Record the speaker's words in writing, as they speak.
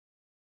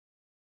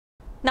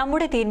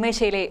നമ്മുടെ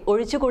തീന്മേശയിലെ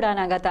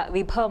ഒഴിച്ചുകൂടാനാകാത്ത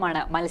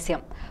വിഭവമാണ്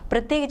മത്സ്യം,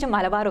 പ്രത്യേകിച്ചും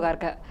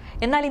മലബാറുകാർക്ക്.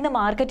 എന്നാൽ ഇന്ന്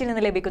മാർക്കറ്റിൽ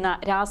നിന്ന് ലഭിക്കുന്ന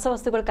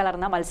രാസവസ്തുക്കൾ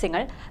കലർന്ന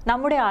മത്സ്യങ്ങൾ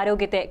നമ്മുടെ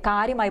ആരോഗ്യത്തെ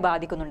കാര്യമായി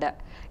ബാധിക്കുന്നുണ്ട്.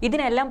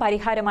 ഇതിനെല്ലാം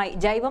പരിഹാരമായി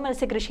ജൈവ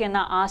മത്സ്യകൃഷി എന്ന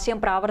ആശയം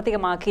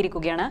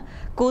പ്രാവർത്തികമാക്കിയിരിക്കുകയാണ്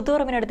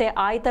കൂത്തുപറമ്പിനടുത്തെ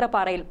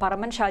ആയിത്തറപ്പാറയിൽ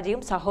പറമ്പൻ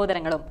ഷാജിയും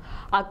സഹോദരങ്ങളും.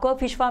 അക്വാ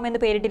ഫിഷ് ഫാം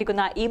എന്ന്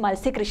പേരിട്ടിരിക്കുന്ന ഈ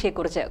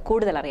മത്സ്യകൃഷിയെക്കുറിച്ച്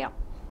കൂടുതൽ അറിയാം.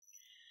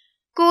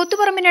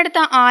 കൂത്തുപറമ്പിനടുത്ത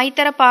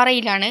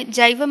ആയിത്തറപ്പാറയിലാണ്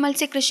ജൈവ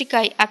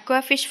മത്സ്യകൃഷിക്കായി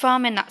അക്വാ ഫിഷ്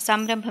ഫാം എന്ന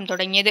സംരംഭം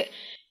തുടങ്ങിയത്.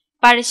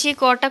 പഴശ്ശി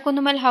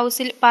കോട്ടക്കുന്നുമൽ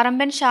ഹൌസിൽ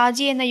പറമ്പൻ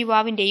ഷാജി എന്ന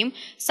യുവാവിന്റെയും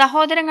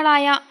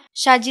സഹോദരങ്ങളായ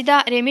ഷജിത,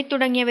 രമിത്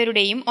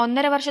തുടങ്ങിയവരുടെയും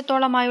 1.5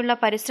 വർഷത്തോളമായുള്ള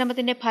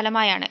പരിശ്രമത്തിന്റെ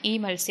ഫലമായാണ് ഈ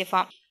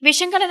മത്സ്യഫാം.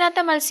 വിഷം കലരാത്ത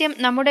മത്സ്യം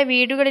നമ്മുടെ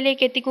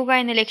വീടുകളിലേക്ക് എത്തിക്കുക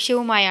എന്ന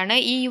ലക്ഷ്യവുമായാണ്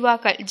ഈ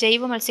യുവാക്കൾ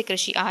ജൈവ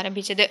മത്സ്യകൃഷി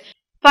ആരംഭിച്ചത്.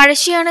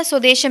 പഴശ്ശിയാണ്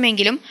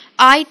സ്വദേശമെങ്കിലും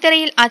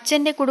ആയിത്തറയിൽ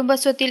അച്ഛന്റെ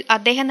കുടുംബസ്വത്തിൽ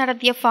അദ്ദേഹം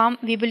നടത്തിയ ഫാം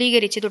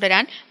വിപുലീകരിച്ച്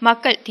തുടരാൻ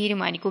മക്കൾ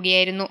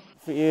തീരുമാനിക്കുകയായിരുന്നു.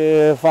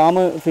 ഫാം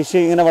ഫിഷ്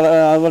ഇങ്ങനെ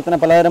അതുപോലെ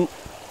തന്നെ പലതരം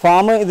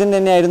ഫാം ഇതിന്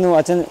തന്നെയായിരുന്നു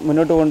അച്ഛൻ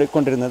മുന്നോട്ട്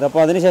കൊണ്ടിരുന്നത്.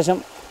 അപ്പോൾ അതിനുശേഷം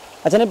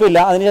അച്ഛനിപ്പോൾ ഇല്ല.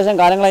 അതിനുശേഷം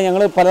കാലങ്ങളായി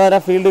ഞങ്ങൾ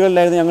പലതരം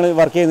ഫീൽഡുകളിലായിരുന്നു ഞങ്ങൾ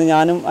വർക്ക് ചെയ്യുന്നത്.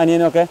 ഞാനും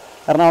അനിയനും ഒക്കെ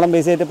എറണാകുളം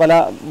ബേസ് ചെയ്തിട്ട് പല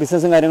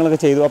ബിസിനസ്സും കാര്യങ്ങളൊക്കെ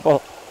ചെയ്തു. അപ്പോൾ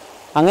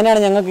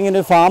അങ്ങനെയാണ് ഞങ്ങൾക്ക് ഇങ്ങനെ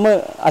ഒരു ഫാം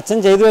അച്ഛൻ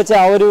ചെയ്തു വെച്ച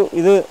ആ ഒരു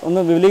ഇത്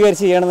ഒന്ന്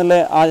വിപുലീകരിച്ച് ചെയ്യണമെന്നുള്ള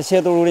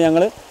ആശയത്തോടുകൂടി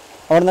ഞങ്ങൾ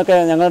അവിടെ നിന്നൊക്കെ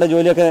ഞങ്ങളുടെ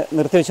ജോലിയൊക്കെ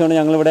നിർത്തിവെച്ചുകൊണ്ട്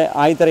ഞങ്ങളിവിടെ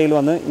ആയിത്തറയിൽ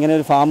വന്ന് ഇങ്ങനെ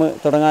ഒരു ഫാം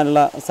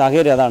തുടങ്ങാനുള്ള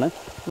സാഹചര്യം അതാണ്.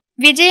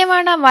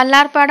 വിജയവാഡ,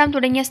 വല്ലാർപാടം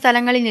തുടങ്ങിയ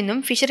സ്ഥലങ്ങളിൽ നിന്നും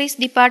ഫിഷറീസ്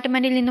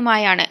ഡിപ്പാർട്ട്മെന്റിൽ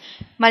നിന്നുമായാണ്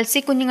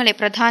മത്സ്യക്കുഞ്ഞുങ്ങളെ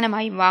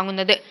പ്രധാനമായും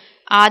വാങ്ങുന്നത്.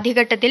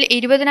 ആദ്യഘട്ടത്തിൽ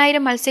 20,000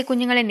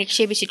 മത്സ്യക്കുഞ്ഞുങ്ങളെ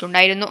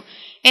നിക്ഷേപിച്ചിട്ടുണ്ടായിരുന്നു.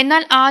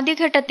 എന്നാൽ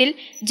ആദ്യഘട്ടത്തിൽ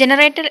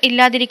ജനറേറ്റർ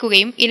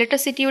ഇല്ലാതിരിക്കുകയും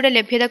ഇലക്ട്രിസിറ്റിയുടെ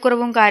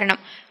ലഭ്യതക്കുറവും കാരണം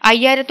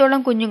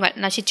 5000-ഓളം കുഞ്ഞുങ്ങൾ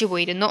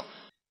നശിച്ചുപോയിരുന്നു.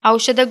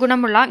 ഔഷധ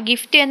ഗുണമുള്ള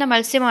ഗിഫ്റ്റ് എന്ന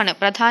മത്സ്യമാണ്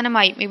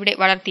പ്രധാനമായും ഇവിടെ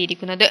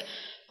വളർത്തിയിരിക്കുന്നത്.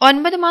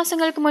 9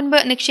 മാസങ്ങൾക്ക് മുൻപ്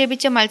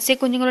നിക്ഷേപിച്ച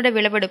മത്സ്യക്കുഞ്ഞുങ്ങളുടെ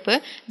വിളവെടുപ്പ്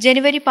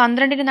ജനുവരി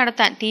 12-ന്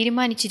നടത്താൻ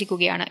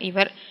തീരുമാനിച്ചിരിക്കുകയാണ്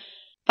ഇവർ.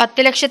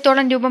 10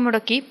 ലക്ഷത്തോളം രൂപ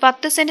മുടക്കി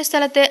 10 സെന്റ്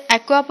സ്ഥലത്ത്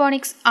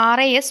aquaponics,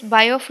 RAS,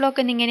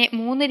 ബയോഫ്ലോക്ക് എന്നിങ്ങനെ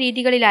 3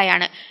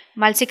 രീതികളിലായാണ്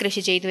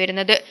മത്സ്യകൃഷി ചെയ്തു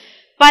വരുന്നത്.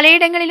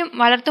 പലയിടങ്ങളിലും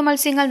വളർത്തു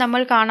മത്സ്യങ്ങൾ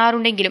നമ്മൾ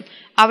കാണാറുണ്ടെങ്കിലും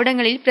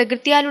അവിടങ്ങളിൽ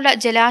പ്രകൃതിയാലുള്ള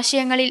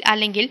ജലാശയങ്ങളിൽ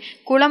അല്ലെങ്കിൽ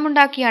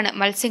കുളമുണ്ടാക്കിയാണ്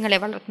മത്സ്യങ്ങളെ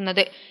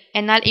വളർത്തുന്നത്.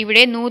 എന്നാൽ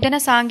ഇവിടെ നൂതന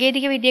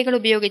സാങ്കേതിക വിദ്യകൾ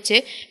ഉപയോഗിച്ച്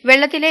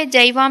വെള്ളത്തിലെ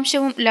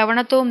ജൈവാംശവും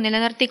ലവണത്വവും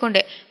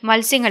നിലനിർത്തിക്കൊണ്ട്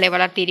മത്സ്യങ്ങളെ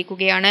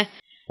വളർത്തിയിരിക്കുകയാണ്.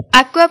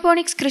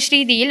 അക്വാപോണിക്സ്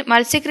കൃഷിരീതിയിൽ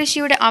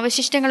മത്സ്യകൃഷിയുടെ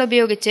അവശിഷ്ടങ്ങൾ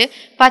ഉപയോഗിച്ച്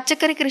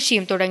പച്ചക്കറി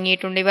കൃഷിയും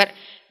തുടങ്ങിയിട്ടുണ്ട് ഇവർ.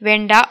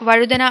 വെണ്ട,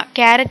 വഴുതന,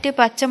 ക്യാരറ്റ്,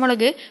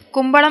 പച്ചമുളക്,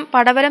 കുമ്പളം,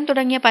 പടവലം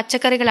തുടങ്ങിയ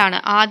പച്ചക്കറികളാണ്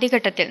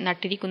ആദ്യഘട്ടത്തിൽ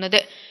നട്ടിരിക്കുന്നത്.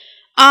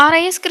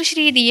 RAS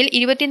കൃഷിരീതിയിൽ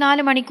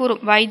 24 മണിക്കൂറും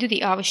വൈദ്യുതി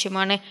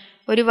ആവശ്യമാണ്.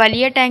 ഒരു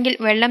വലിയ ടാങ്കിൽ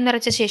വെള്ളം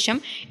നിറച്ച ശേഷം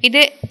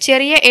ഇത്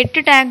ചെറിയ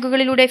 8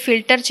 ടാങ്കുകളിലൂടെ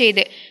ഫിൽട്ടർ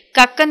ചെയ്ത്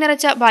കക്ക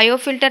നിറച്ച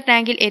ബയോഫിൽട്ടർ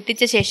ടാങ്കിൽ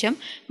എത്തിച്ച ശേഷം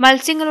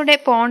മത്സ്യങ്ങളുടെ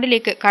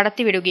പോണ്ടിലേക്ക്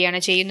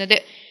കടത്തിവിടുകയാണ് ചെയ്യുന്നത്.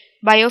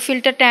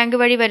 ബയോഫിൽട്ടർ ടാങ്ക്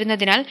വഴി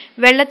വരുന്നതിനാൽ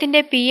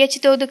വെള്ളത്തിന്റെ pH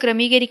തോത്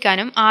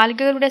ക്രമീകരിക്കാനും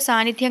ആൽഗകളുടെ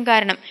സാന്നിധ്യം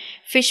കാരണം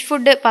ഫിഷ്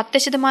ഫുഡ്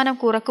 10%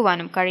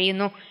 കുറക്കുവാനും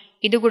കഴിയുന്നു.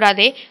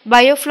 ഇതുകൂടാതെ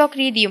ബയോഫ്ലോക്ക്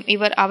രീതിയും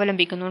ഇവർ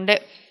അവലംബിക്കുന്നുണ്ട്.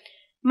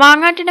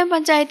 മാങ്ങാട്ടിടം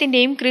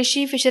പഞ്ചായത്തിന്റെയും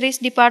കൃഷി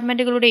ഫിഷറീസ്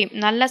ഡിപ്പാർട്ട്മെന്റുകളുടെയും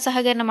നല്ല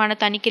സഹകരണമാണ്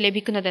തനിക്ക്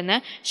ലഭിക്കുന്നതെന്ന്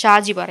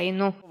ഷാജി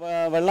പറയുന്നു.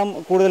 വെള്ളം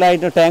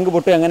കൂടുതലായിട്ട് ടാങ്ക്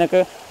പൊട്ടി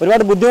അങ്ങനെയൊക്കെ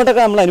ഒരുപാട്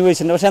ബുദ്ധിമുട്ടൊക്കെ നമ്മൾ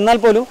അനുഭവിച്ചിട്ടുണ്ട്. പക്ഷെ എന്നാൽ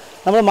പോലും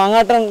നമ്മൾ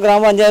മാങ്ങാട്ടം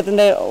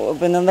ഗ്രാമപഞ്ചായത്തിൻ്റെ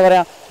എന്താ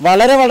പറയുക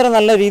വളരെ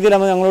നല്ല രീതിയിൽ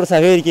നമ്മൾ ഞങ്ങളോട്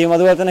സഹകരിക്കുകയും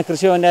അതുപോലെ തന്നെ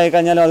കൃഷി ഭവൻ്റെ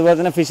ആയിക്കഴിഞ്ഞാലും അതുപോലെ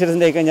തന്നെ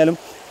ഫിഷറീസിൻ്റെ ആയിക്കഴിഞ്ഞാലും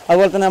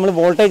അതുപോലെ തന്നെ നമ്മൾ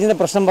വോൾട്ടേജിൻ്റെ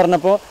പ്രശ്നം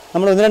പറഞ്ഞപ്പോൾ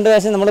നമ്മൾ 1-2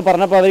 പ്രാവശ്യം നമ്മൾ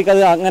പറഞ്ഞപ്പോൾ അവർക്ക്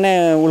അത് അങ്ങനെ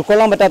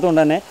ഉൾക്കൊള്ളാൻ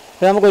പറ്റാത്തതുകൊണ്ട് തന്നെ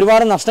നമുക്ക്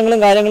ഒരുപാട് നഷ്ടങ്ങളും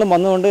കാര്യങ്ങളും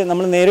വന്നുകൊണ്ട്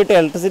നമ്മൾ നേരിട്ട്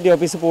ഇലക്ട്രിസിറ്റി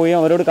ഓഫീസിൽ പോവുകയും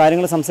അവരോട്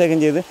കാര്യങ്ങൾ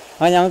സംസാരിക്കുകയും ചെയ്ത്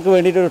ഞങ്ങൾക്ക്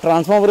വേണ്ടിയിട്ട് ഒരു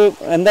ട്രാൻസ്ഫോമർ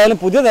എന്തായാലും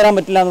പുതിയ തരാൻ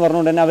പറ്റില്ല എന്ന്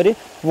പറഞ്ഞുകൊണ്ട് തന്നെ അവർ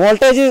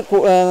വോൾട്ടേജ്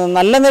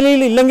നല്ല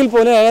നിലയിൽ ഇല്ലെങ്കിൽ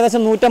പോലും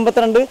ഏകദേശം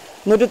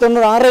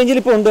 152-190 ആ റേഞ്ചിൽ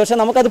ഇപ്പോൾ ഉണ്ട്. പക്ഷേ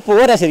നമുക്കത്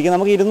പോരാ. ശരിക്കും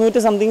നമുക്ക്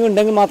 200 സംതിങ്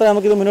ഉണ്ടെങ്കിൽ മാത്രമേ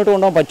നമുക്കിത് മുന്നോട്ട്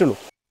കൊണ്ടുപോകാൻ പറ്റുള്ളൂ.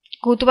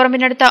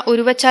 കൂത്തുപറമ്പിനടുത്ത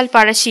ഉരുവച്ചാൽ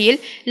പഴശ്ശിയിൽ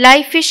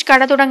ലൈഫ് ഫിഷ്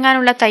കട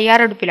തുടങ്ങാനുള്ള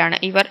തയ്യാറെടുപ്പിലാണ്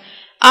ഇവർ.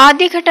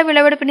 ആദ്യഘട്ട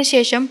വിളവെടുപ്പിന്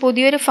ശേഷം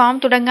പുതിയൊരു ഫാം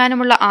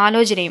തുടങ്ങാനുമുള്ള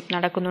ആലോചനയും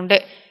നടക്കുന്നുണ്ട്.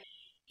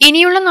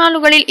 ഇനിയുള്ള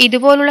നാളുകളിൽ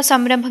ഇതുപോലുള്ള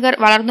സംരംഭകർ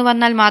വളർന്നു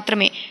വന്നാൽ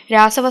മാത്രമേ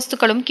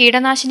രാസവസ്തുക്കളും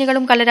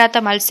കീടനാശിനികളും കലരാത്ത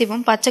മത്സ്യവും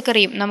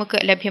പച്ചക്കറിയും നമുക്ക്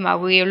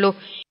ലഭ്യമാവുകയുള്ളൂ.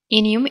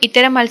 ഇനിയും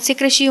ഇത്തരം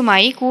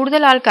മത്സ്യകൃഷിയുമായി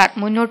കൂടുതൽ ആൾക്കാർ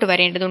മുന്നോട്ട്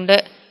വരേണ്ടതുണ്ട്.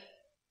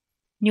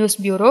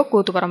 News bureau,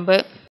 Koothuparamba.